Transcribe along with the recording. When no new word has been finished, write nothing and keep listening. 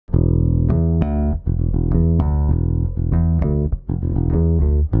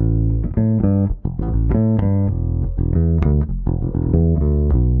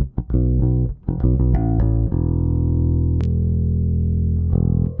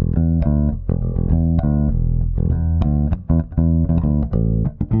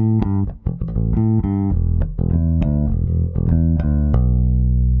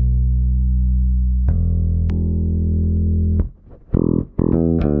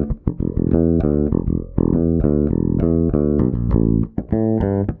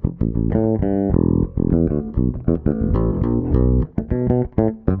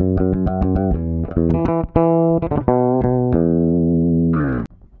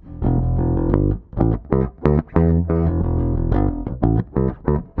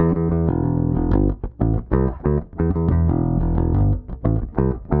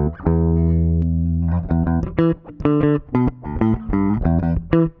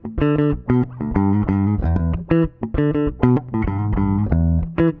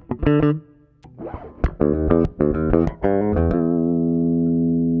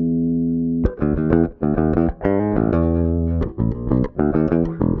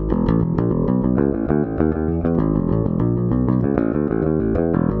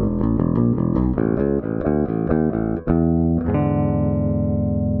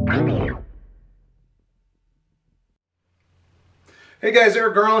guys,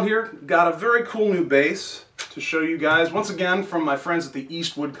 Eric Garland here. Got a very cool new bass to show you guys. Once again from my friends at the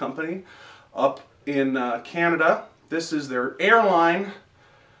Eastwood Company up in Canada. This is their Airline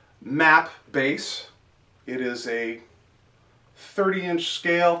MAP bass. It is a 30-inch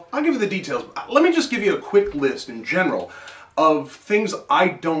scale. I'll give you the details. Let me just give you a quick list in general of things I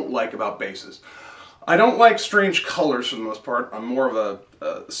don't like about basses. I don't like strange colors for the most part. I'm more of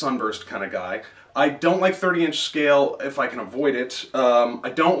a sunburst kind of guy. I don't like 30-inch scale if I can avoid it. I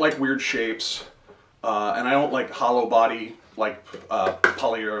don't like weird shapes, and I don't like hollow body, like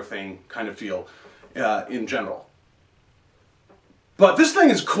polyurethane kind of feel in general. But this thing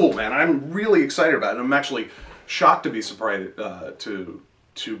is cool, man. I'm really excited about it. I'm actually shocked to be surprised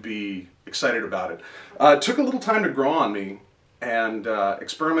to be excited about it. It took a little time to grow on me, and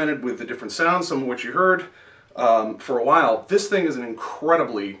experimented with the different sounds, some of which you heard for a while. This thing is an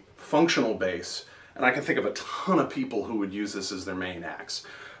incredibly functional bass, and I can think of a ton of people who would use this as their main axe.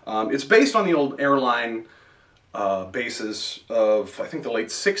 It's based on the old Airline basses of, I think, the late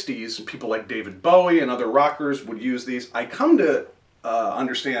 60s. People like David Bowie and other rockers would use these. I come to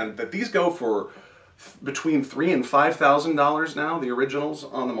understand that these go for between $3,000 and $5,000 now, the originals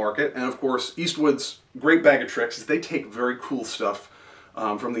on the market. And of course, Eastwood's great bag of tricks is they take very cool stuff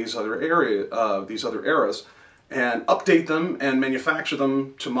from these other eras and update them and manufacture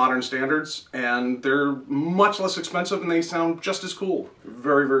them to modern standards, and they're much less expensive and they sound just as cool.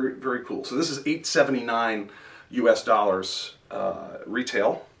 Very, very, very cool. So this is $879 US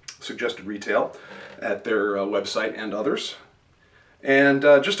retail, suggested retail at their website and others. And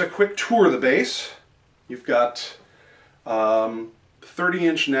just a quick tour of the bass. You've got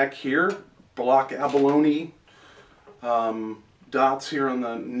 30-inch neck here, block abalone dots here on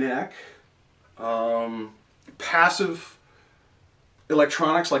the neck. Passive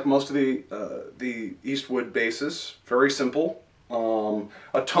electronics like most of the Eastwood basses. Very simple.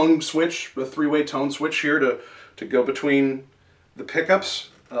 A tone switch, a three-way tone switch here to go between the pickups.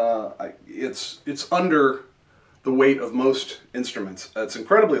 It's under the weight of most instruments. It's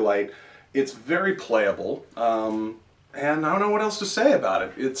incredibly light. It's very playable, and I don't know what else to say about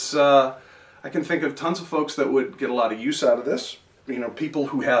it. It's I can think of tons of folks that would get a lot of use out of this. You know, people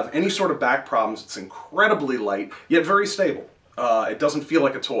who have any sort of back problems. It's incredibly light, yet very stable. It doesn't feel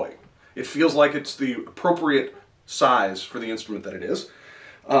like a toy. It feels like it's the appropriate size for the instrument that it is.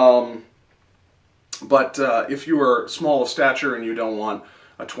 But if you are small of stature and you don't want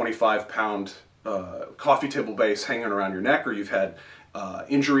a 25-pound coffee table bass hanging around your neck, or you've had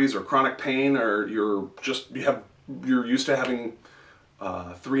injuries or chronic pain, or you're used to having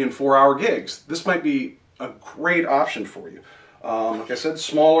 3- and 4-hour gigs, this might be a great option for you. Like I said,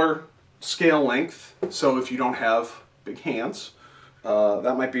 smaller scale length, so if you don't have big hands,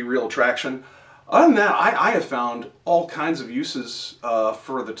 that might be real attraction. Other than that, I have found all kinds of uses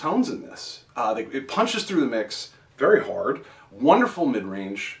for the tones in this. It punches through the mix very hard, wonderful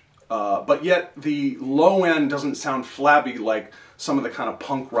mid-range, but yet the low end doesn't sound flabby like some of the kind of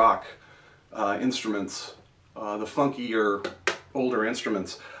punk rock instruments, the funkier, older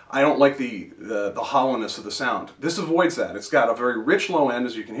instruments. I don't like the hollowness of the sound. This avoids that. It's got a very rich low end,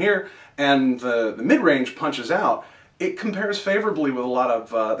 as you can hear, and the mid-range punches out. It compares favorably with a lot of,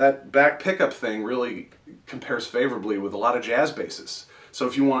 that back pickup thing really compares favorably with a lot of jazz basses. So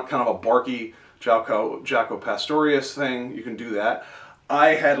if you want kind of a barky Jaco Pastorius thing, you can do that.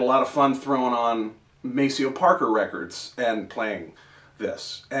 I had a lot of fun throwing on Maceo Parker records and playing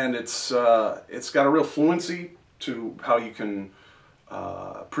this. And it's got a real fluency to how you can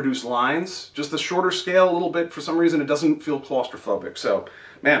produce lines. Just the shorter scale a little bit, for some reason it doesn't feel claustrophobic. So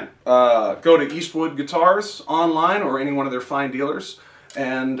man, go to Eastwood Guitars online or any one of their fine dealers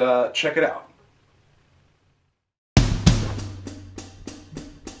and check it out.